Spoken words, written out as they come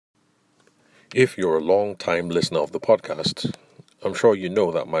If you're a long time listener of the podcast, I'm sure you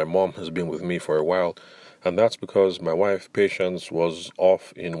know that my mom has been with me for a while, and that's because my wife, Patience, was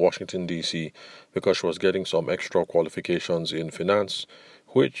off in Washington, D.C., because she was getting some extra qualifications in finance,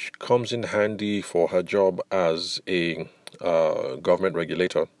 which comes in handy for her job as a government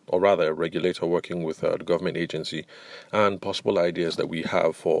regulator, or rather, a regulator working with the government agency, and possible ideas that we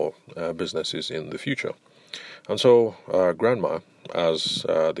have for businesses in the future. And so, Grandma, as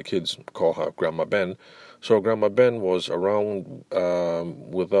the kids call her, Grandma Ben. So, Grandma Ben was around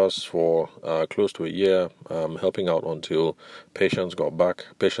with us for close to a year, helping out until Patience got back.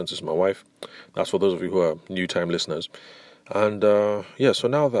 Patience is my wife. That's for those of you who are new time listeners. And so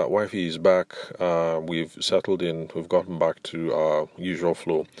now that wifey is back, we've settled in, we've gotten back to our usual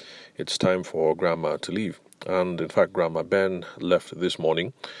flow. It's time for Grandma to leave. And in fact, Grandma Ben left this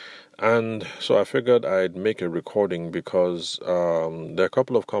morning. And so I figured I'd make a recording because there are a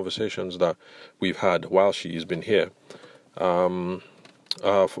couple of conversations that we've had while she's been here. For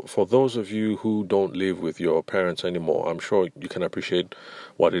those of you who don't live with your parents anymore, I'm sure you can appreciate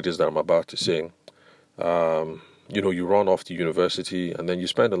what it is that I'm about to say. You run off to university and then you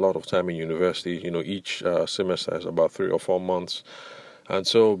spend a lot of time in university. Each semester is about 3 or 4 months. And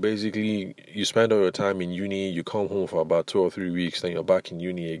so basically, you spend all your time in uni, you come home for about 2 or 3 weeks, then you're back in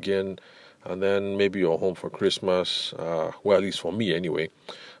uni again, and then maybe you're home for Christmas, well, at least for me anyway.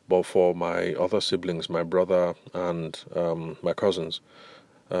 But for my other siblings, my brother and my cousins,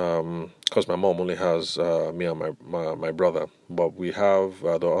 because my mom only has me and my brother, but we have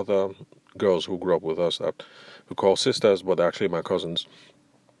the other girls who grew up with us that we call sisters, but they're actually my cousins.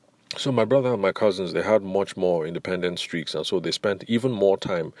 So my brother and my cousins, they had much more independent streaks, and so they spent even more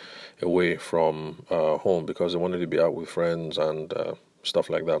time away from home because they wanted to be out with friends and stuff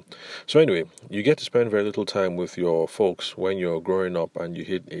like that. So anyway, you get to spend very little time with your folks when you're growing up and you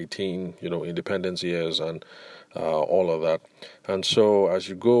hit 18, independence years and all of that. And so as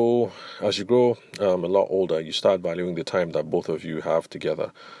you grow a lot older, you start valuing the time that both of you have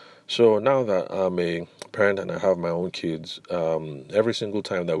together. So now that I'm a parent and I have my own kids, every single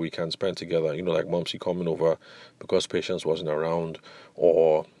time that we can spend together, like Momsy coming over because Patience wasn't around,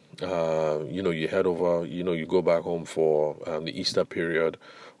 or you head over, you go back home for the Easter period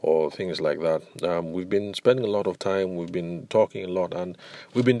or things like that. We've been spending a lot of time, we've been talking a lot, and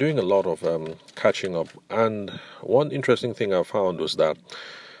we've been doing a lot of catching up. And one interesting thing I found was that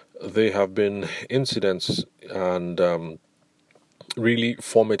there have been incidents and really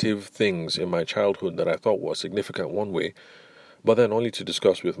formative things in my childhood that I thought were significant one way, but then only to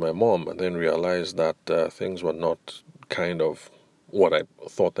discuss with my mom and then realize that things were not kind of what I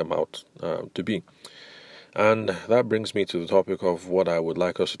thought them out to be. And that brings me to the topic of what I would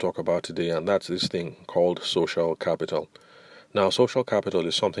like us to talk about today, and that's this thing called social capital. Now, social capital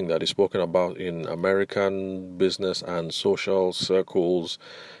is something that is spoken about in American business and social circles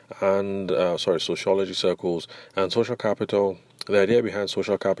and, sociology circles. And social capital, the idea behind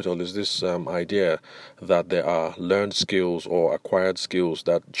social capital is this idea that there are learned skills or acquired skills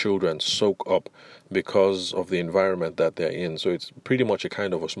that children soak up because of the environment that they're in. So it's pretty much a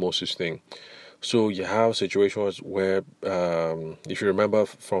kind of osmosis thing. So you have situations where, if you remember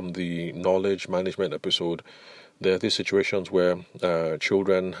from the knowledge management episode, there are these situations where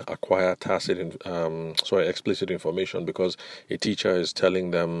children acquire explicit information because a teacher is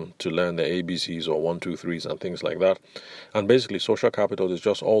telling them to learn the ABCs or 1, 2, 3s and things like that. And basically, social capital is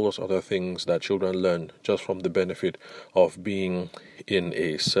just all those other things that children learn just from the benefit of being in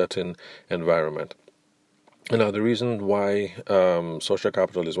a certain environment. Now, the reason why social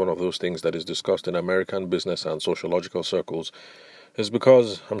capital is one of those things that is discussed in American business and sociological circles is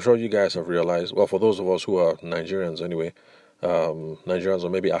because I'm sure you guys have realized, well, for those of us who are Nigerians anyway, Nigerians or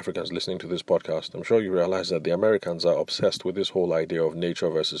maybe Africans listening to this podcast, I'm sure you realize that the Americans are obsessed with this whole idea of nature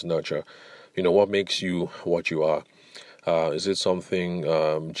versus nurture. What makes you what you are? Is it something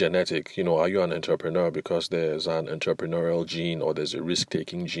genetic? Are you an entrepreneur because there's an entrepreneurial gene or there's a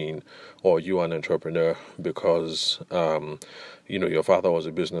risk-taking gene? Or are you an entrepreneur because, your father was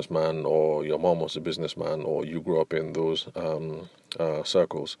a businessman or your mom was a businessman or you grew up in those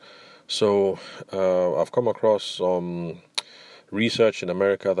circles? So I've come across some research in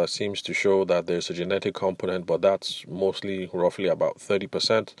America that seems to show that there's a genetic component, but that's mostly roughly about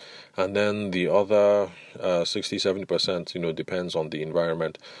 30%. And then the other 60-70%, depends on the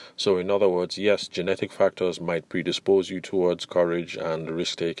environment. So in other words, yes, genetic factors might predispose you towards courage and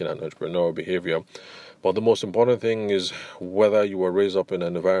risk-taking and entrepreneurial behavior. But the most important thing is whether you were raised up in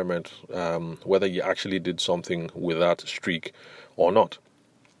an environment, whether you actually did something with that streak or not.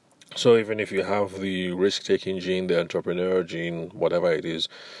 So even if you have the risk-taking gene, the entrepreneur gene, whatever it is,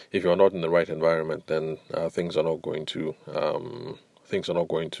 if you're not in the right environment, then things are not going to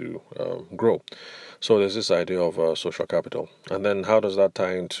grow. So there's this idea of social capital, and then how does that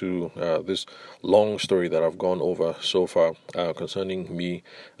tie into this long story that I've gone over so far concerning me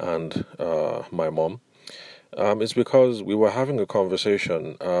and my mom? It's because we were having a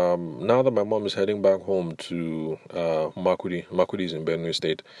conversation. Now that my mom is heading back home to Makudi, Makudi is in Benue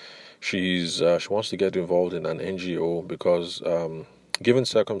State. She wants to get involved in an NGO because given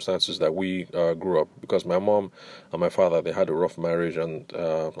circumstances that we grew up, because my mom and my father, they had a rough marriage, and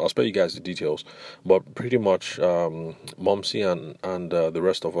I'll spare you guys the details, but pretty much Momsy and the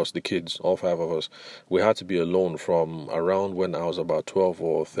rest of us, the kids, all five of us, we had to be alone from around when I was about 12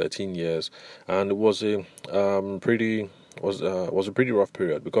 or 13 years, and it was a pretty was a pretty rough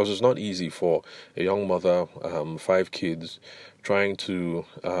period because it's not easy for a young mother, five kids, trying to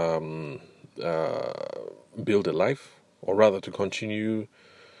build a life, or rather to continue.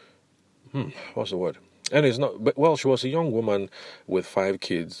 What's the word? And it's not, but well, she was a young woman with five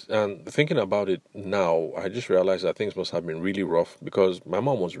kids. And thinking about it now, I just realized that things must have been really rough because my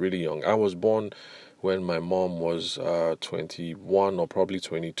mom was really young. I was born when my mom was 21 or probably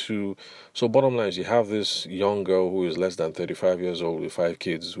 22. So, bottom line is, you have this young girl who is less than 35 years old with five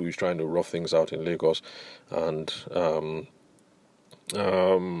kids who is trying to rough things out in Lagos. And,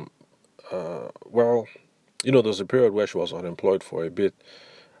 well, there's a period where she was unemployed for a bit.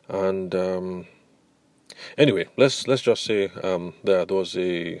 And anyway, let's just say that there was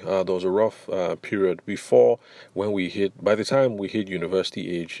a rough period before when we hit. By the time we hit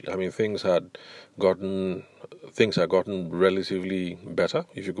university age, I mean gotten things had gotten relatively better,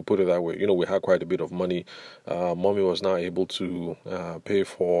 if you could put it that way. We had quite a bit of money. Mommy was now able to pay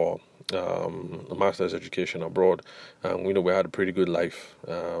for a master's education abroad, and we had a pretty good life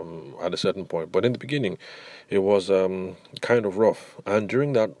at a certain point. But in the beginning, it was kind of rough, and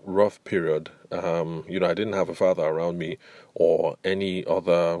during that rough period, I didn't have a father around me or any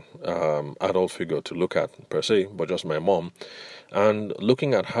other adult figure to look at per se, but just my mom, and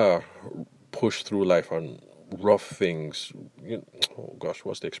looking at her push through life and rough things. Oh gosh,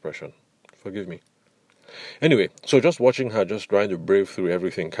 what's the expression? Forgive me. Anyway, so just watching her just trying to brave through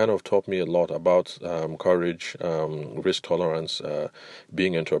everything kind of taught me a lot about courage, risk tolerance,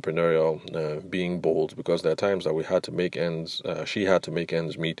 being entrepreneurial, being bold, because there are times that she had to make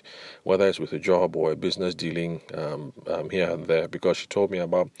ends meet, whether it's with a job or a business dealing here and there, because she told me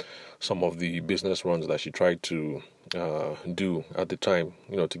about some of the business runs that she tried to do at the time,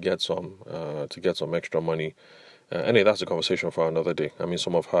 to get some extra money. Anyway, that's a conversation for another day. I mean,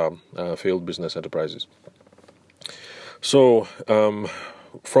 some of her failed business enterprises. So,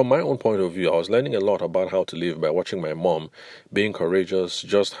 from my own point of view, I was learning a lot about how to live by watching my mom being courageous,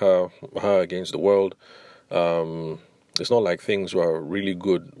 just her against the world. It's not like things were really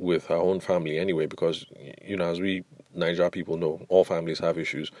good with her own family anyway, because, as we Niger people know, all families have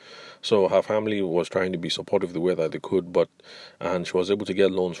issues. So her family was trying to be supportive the way that they could, and she was able to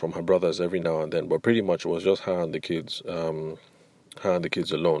get loans from her brothers every now and then. But pretty much it was just her and the kids. Her and the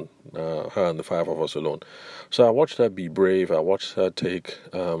kids alone, her and the five of us alone. So I watched her be brave. I watched her take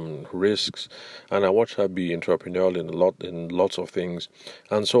risks, and I watched her be entrepreneurial in lots of things.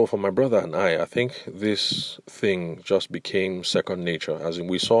 And so for my brother and I think this thing just became second nature. As in,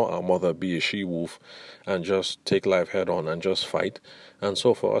 we saw our mother be a she-wolf and just take life head on and just fight. And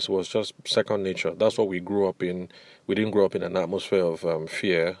so for us, it was just second nature. That's what we grew up in. We didn't grow up in an atmosphere of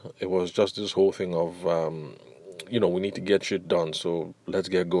fear. It was just this whole thing of we need to get shit done, so let's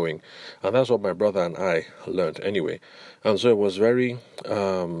get going. And that's what my brother and I learned anyway. And so it was very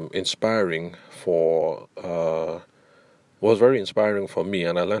inspiring for me,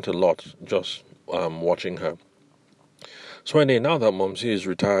 and I learned a lot just watching her. So anyway, now that Momsi is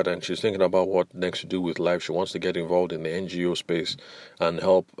retired and she's thinking about what next to do with life, she wants to get involved in the NGO space and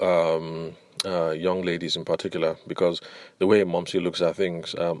help young ladies in particular, because the way Momsi looks at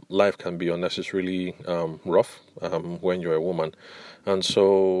things, life can be unnecessarily rough when you're a woman. And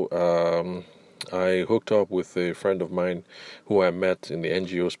so I hooked up with a friend of mine who I met in the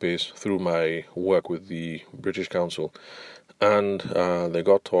NGO space through my work with the British Council. And they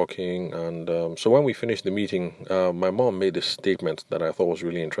got talking, and so when we finished the meeting, my mom made a statement that I thought was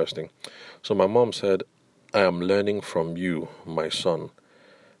really interesting. So my mom said, "I am learning from you, my son."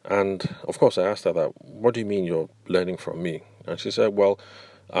 And of course I asked her that, "What do you mean you're learning from me?" And she said, well,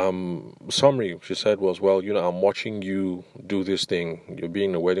 summary, she said, was, well, I'm watching you do this thing. You're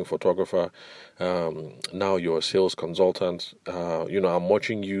being a wedding photographer. Now you're a sales consultant. I'm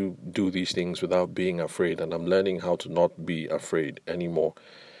watching you do these things without being afraid, and I'm learning how to not be afraid anymore.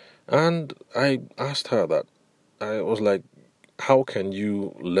 And I asked her that. I was like, how can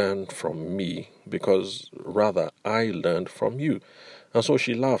you learn from me? Because rather, I learned from you. And so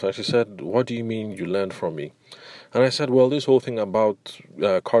she laughed and she said, what do you mean you learned from me? And I said, well, this whole thing about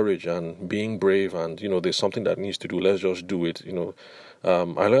courage and being brave and, there's something that needs to do, let's just do it.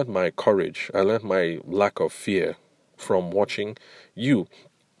 I learned my courage. I learned my lack of fear from watching you.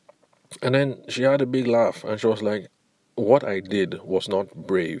 And then she had a big laugh and she was like, what I did was not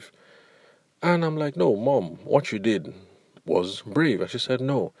brave. And I'm like, no, Mom, what you did was brave. And she said,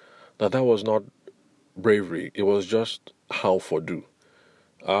 no, that was not bravery. It was just how for do.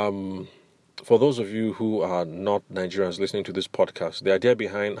 For those of you who are not Nigerians listening to this podcast, the idea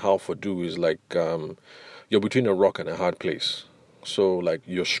behind how for do is like you're between a rock and a hard place. So like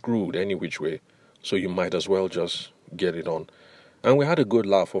you're screwed any which way. So you might as well just get it on. And we had a good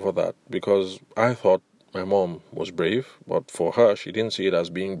laugh over that because I thought my mom was brave, but for her, she didn't see it as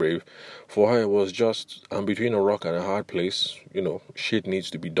being brave. For her, it was just, I'm between a rock and a hard place. Shit needs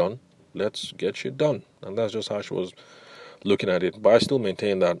to be done. Let's get shit done. And that's just how she was looking at it. But I still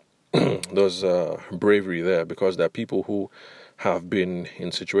maintain that there's bravery there because there are people who have been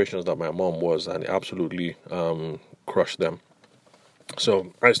in situations that my mom was and absolutely crushed them.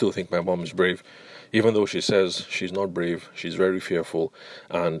 So I still think my mom is brave. Even though she says she's not brave, she's very fearful,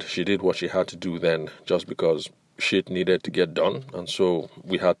 and she did what she had to do then just because shit needed to get done, and so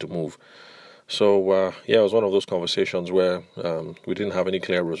we had to move. So, it was one of those conversations where we didn't have any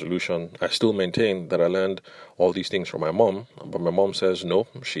clear resolution. I still maintain that I learned all these things from my mom, but my mom says no,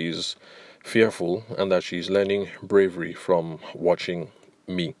 she's fearful, and that she's learning bravery from watching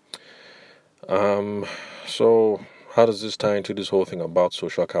me. So how does this tie into this whole thing about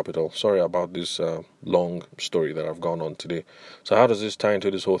social capital? Sorry about this long story that I've gone on today. So how does this tie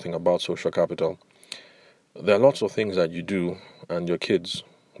into this whole thing about social capital? There are lots of things that you do and your kids,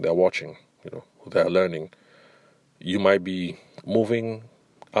 they're watching, they're learning. You might be moving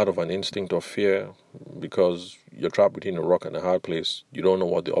out of an instinct of fear because you're trapped between a rock and a hard place. You don't know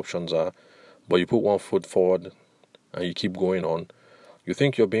what the options are, but you put one foot forward and you keep going on. You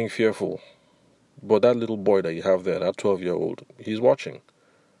think you're being fearful, but that little boy that you have there, that 12-year-old, he's watching.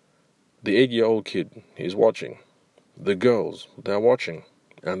 The 8-year-old kid, he's watching. The girls, they're watching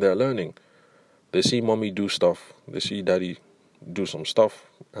and they're learning. They see mommy do stuff, they see daddy do some stuff,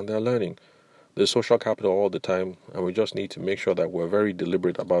 and they're learning. There's social capital all the time, and we just need to make sure that we're very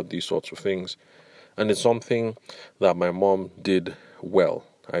deliberate about these sorts of things. And it's something that my mom did well,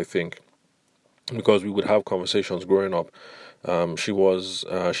 I think, because we would have conversations growing up. She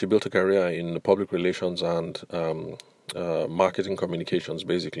built a career in public relations and marketing communications.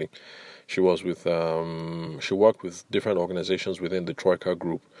 Basically, she worked with different organizations within the Troika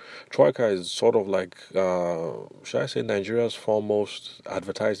Group. Troika is sort of like, should I say, Nigeria's foremost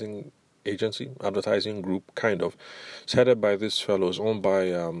advertising group, kind of. It's headed by this fellow. It's owned by,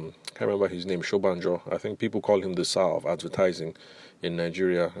 can't remember his name, Shobanjo. I think people call him the Tsar of advertising in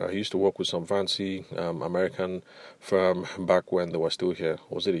Nigeria. He used to work with some fancy American firm back when they were still here.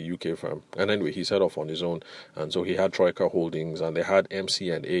 Or was it a UK firm? And anyway, he set off on his own. And so he had Troika Holdings, and they had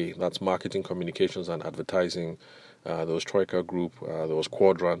MC&A, that's Marketing, Communications and Advertising. There was Troika Group, there was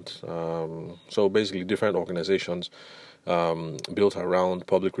Quadrant. So basically different organizations built around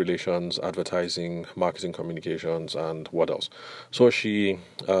public relations, advertising, marketing, communications, and what else. So she,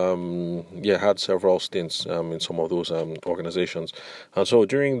 had several stints in some of those organizations. And so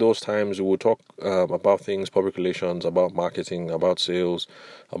during those times, we would talk about things, public relations, about marketing, about sales,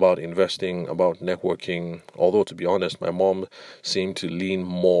 about investing, about networking. Although, to be honest, my mom seemed to lean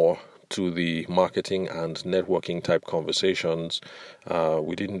more to the marketing and networking type conversations.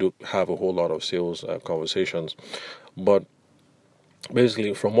 We didn't have a whole lot of sales conversations. But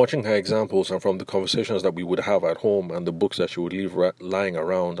basically, from watching her examples and from the conversations that we would have at home and the books that she would leave lying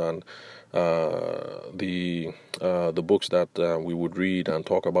around and the books that we would read and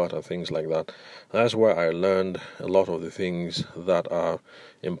talk about and things like that, that's where I learned a lot of the things that are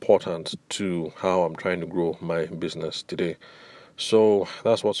important to how I'm trying to grow my business today. So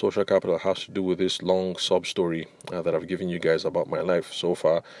that's what social capital has to do with this long sub story that I've given you guys about my life so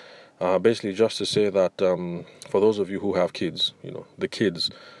far. Basically, just to say that for those of you who have kids, the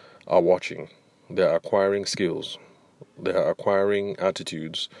kids are watching. They're acquiring skills. They're acquiring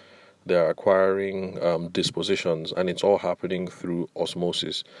attitudes. They're acquiring dispositions, and it's all happening through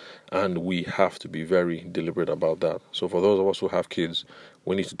osmosis. And we have to be very deliberate about that. So for those of us who have kids,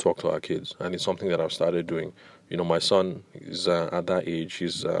 we need to talk to our kids, and it's something that I've started doing. My son is at that age.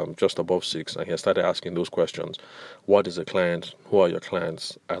 He's just above 6, and he has started asking those questions. What is a client? Who are your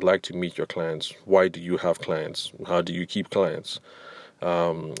clients? I'd like to meet your clients. Why do you have clients? How do you keep clients?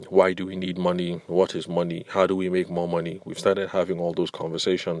 Why do we need money? What is money? How do we make more money? We've started having all those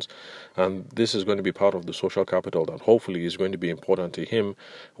conversations, and this is going to be part of the social capital that hopefully is going to be important to him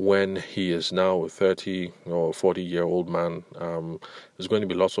when he is now a 30 or 40-year-old man. There's going to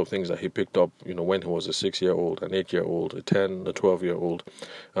be lots of things that he picked up, when he was a 6-year-old, an 8-year-old, a 10, a 12-year-old,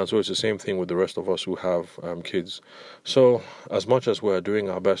 and so it's the same thing with the rest of us who have kids. So, as much as we're doing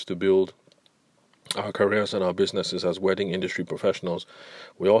our best to build our careers and our businesses as wedding industry professionals,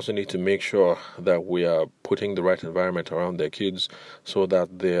 we also need to make sure that we are putting the right environment around their kids so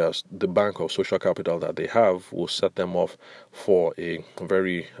that the bank of social capital that they have will set them off for a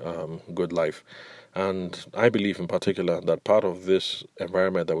very good life. And I believe in particular that part of this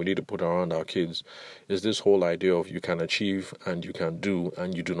environment that we need to put around our kids is this whole idea of you can achieve and you can do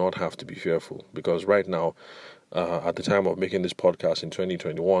and you do not have to be fearful. Because right now, at the time of making this podcast in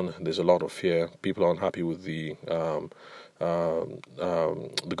 2021, there's a lot of fear. People are unhappy with the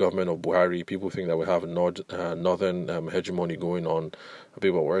government of Buhari. People think that we have northern hegemony going on.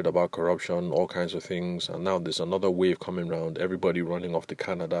 People are worried about corruption, all kinds of things. And now there's another wave coming around. Everybody running off to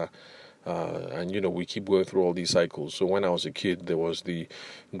Canada. And we keep going through all these cycles. So when I was a kid, there was the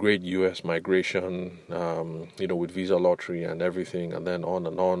great U.S. migration, with visa lottery and everything, and then on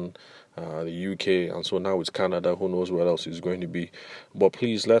and on, the U.K. And so now it's Canada. Who knows where else it's going to be? But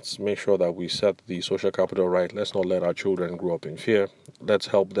please, let's make sure that we set the social capital right. Let's not let our children grow up in fear. Let's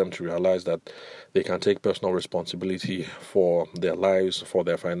help them to realize that they can take personal responsibility for their lives, for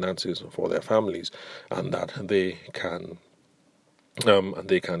their finances, for their families, and that they can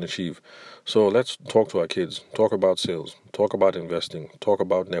achieve. So let's talk to our kids, talk about sales, talk about investing, talk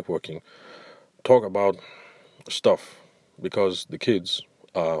about networking, talk about stuff, because the kids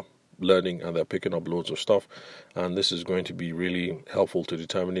are learning and they're picking up loads of stuff, and this is going to be really helpful to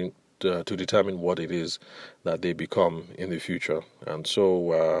determine what it is that they become in the future. And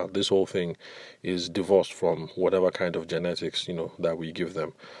so this whole thing is divorced from whatever kind of genetics that we give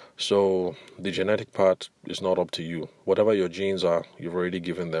them. So the genetic part is not up to you. Whatever your genes are, you've already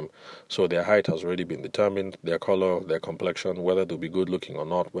given them. So their height has already been determined, their color, their complexion, whether they'll be good looking or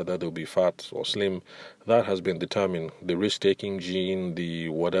not, whether they'll be fat or slim, that has been determined. The risk-taking gene, the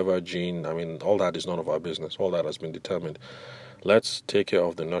whatever gene, all that is none of our business. All that has been determined. Let's take care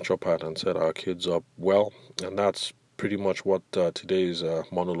of the nurture part and set our kids up well. And that's pretty much what today's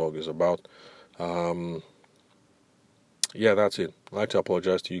monologue is about. That's it. I'd like to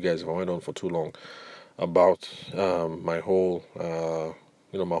apologize to you guys if I went on for too long about my whole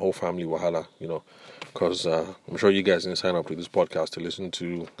family wahala, because I'm sure you guys didn't sign up to this podcast to listen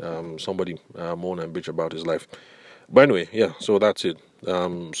to somebody moan and bitch about his life. But anyway, so that's it.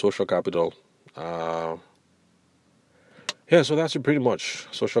 Social capital. So that's it pretty much.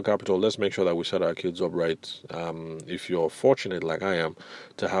 Social capital. Let's make sure that we set our kids up right. If you're fortunate, like I am,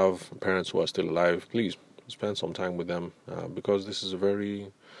 to have parents who are still alive, please spend some time with them, because this is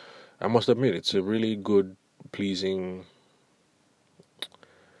I must admit, it's a really good, pleasing,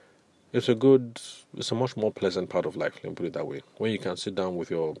 it's a much more pleasant part of life, let me put it that way, when you can sit down with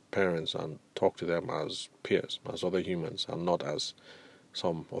your parents and talk to them as peers, as other humans, and not as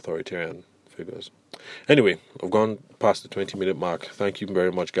some authoritarian figures. Anyway, I've gone past the 20-minute mark. Thank you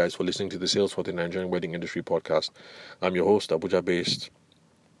very much, guys, for listening to the Sales for the Nigerian Wedding Industry podcast. I'm your host, Abuja-based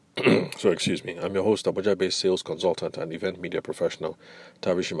I'm your host, Abuja-based sales consultant and event media professional,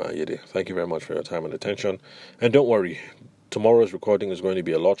 Tabishima Ayede. Thank you very much for your time and attention. And don't worry, tomorrow's recording is going to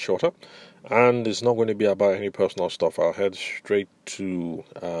be a lot shorter, and it's not going to be about any personal stuff. I'll head straight to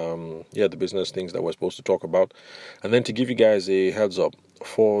the business things that we're supposed to talk about. And then to give you guys a heads up,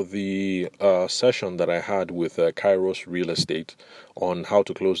 for the session that I had with Kairos Real Estate on how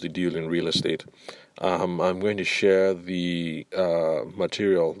to close the deal in real estate, I'm going to share the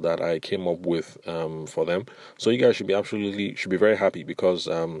material that I came up with for them. So you guys should be very happy, because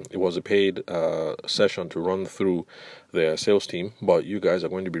it was a paid session to run through their sales team, but you guys are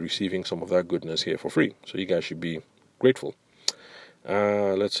going to be receiving some of that goodness here for free. So you guys should be grateful.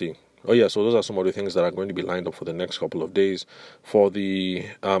 Let's see. So those are some of the things that are going to be lined up for the next couple of days. For the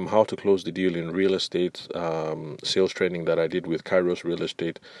how to close the deal in real estate sales training that I did with Kairos Real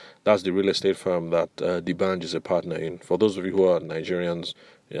Estate, that's the real estate firm that D'banj is a partner in. For those of you who are Nigerians,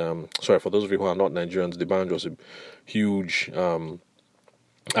 for those of you who are not Nigerians, D'banj was a huge,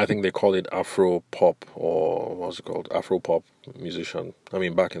 I think they call it Afro pop, or what's it called, Afro pop musician,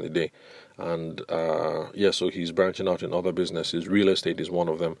 back in the day. And so he's branching out in other businesses. Real estate is one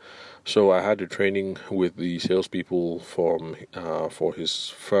of them. So I had a training with the salespeople for his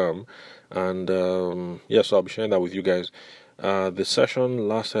firm, and so I'll be sharing that with you guys. The session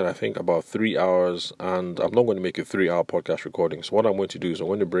lasted, I think, about 3 hours, and I'm not going to make a 3 hour podcast recording. So, what I'm going to do is I'm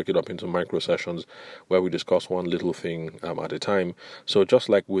going to break it up into micro sessions where we discuss one little thing at a time. So, just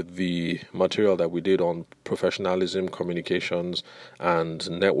like with the material that we did on professionalism, communications, and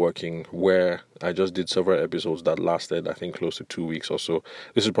networking, where I just did several episodes that lasted, I think, close to 2 weeks or so,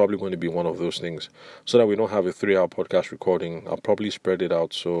 this is probably going to be one of those things. So that we don't have a 3 hour podcast recording, I'll probably spread it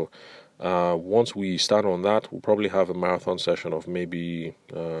out. So, once we start on that, we'll probably have a marathon session of maybe,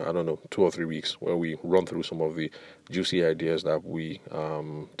 2 or 3 weeks where we run through some of the juicy ideas that we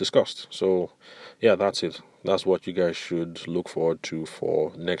discussed. So, yeah, that's it. That's what you guys should look forward to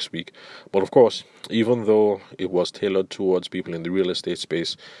for next week. But of course, even though it was tailored towards people in the real estate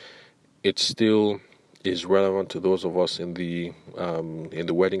space, it still is relevant to those of us in the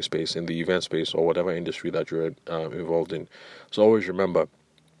wedding space, in the event space, or whatever industry that you're involved in. So always remember,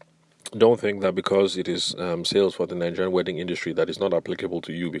 don't think that because it is sales for the Nigerian wedding industry that is not applicable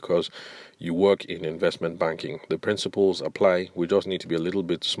to you because you work in investment banking. The principles apply. We just need to be a little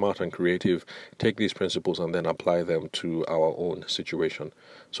bit smart and creative, take these principles and then apply them to our own situation.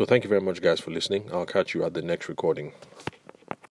 So thank you very much, guys, for listening. I'll catch you at the next recording.